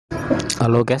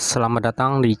Halo guys, selamat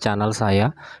datang di channel saya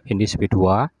Hindi SP2.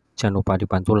 Jangan lupa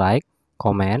dibantu like,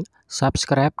 komen,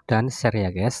 subscribe, dan share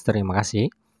ya guys. Terima kasih.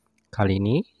 Kali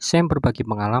ini saya berbagi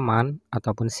pengalaman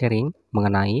ataupun sharing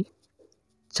mengenai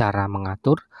cara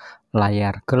mengatur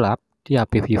layar gelap di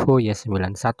HP Vivo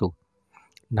Y91.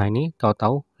 Nah ini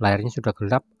tahu-tahu layarnya sudah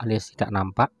gelap alias tidak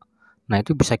nampak. Nah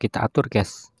itu bisa kita atur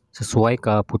guys, sesuai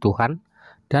kebutuhan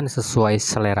dan sesuai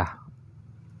selera.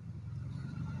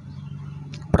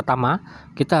 Pertama,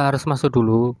 kita harus masuk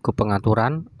dulu ke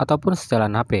pengaturan ataupun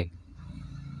setelan HP.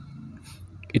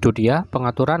 Itu dia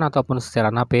pengaturan ataupun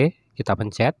setelan HP, kita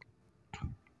pencet.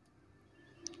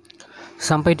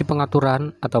 Sampai di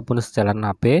pengaturan ataupun setelan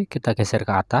HP, kita geser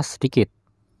ke atas sedikit.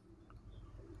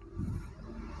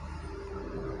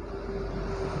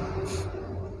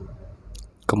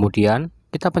 Kemudian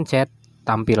kita pencet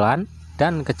tampilan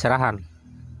dan kecerahan.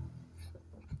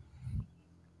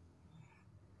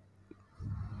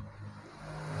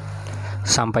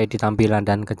 Sampai di tampilan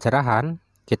dan kecerahan,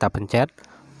 kita pencet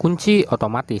kunci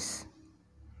otomatis.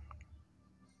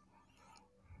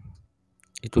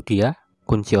 Itu dia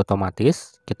kunci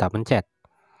otomatis, kita pencet.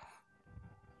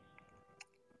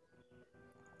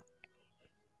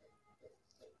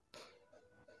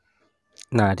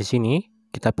 Nah, di sini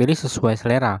kita pilih sesuai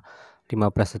selera.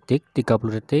 15 detik,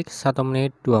 30 detik, 1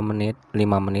 menit, 2 menit,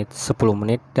 5 menit, 10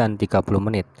 menit, dan 30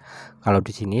 menit. Kalau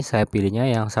di sini saya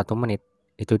pilihnya yang 1 menit.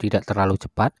 Itu tidak terlalu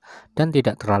cepat dan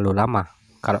tidak terlalu lama.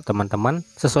 Kalau teman-teman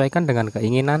sesuaikan dengan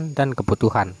keinginan dan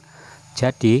kebutuhan.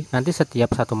 Jadi nanti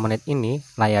setiap 1 menit ini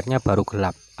layarnya baru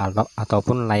gelap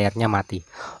ataupun layarnya mati.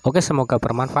 Oke, semoga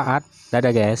bermanfaat.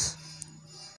 Dadah guys.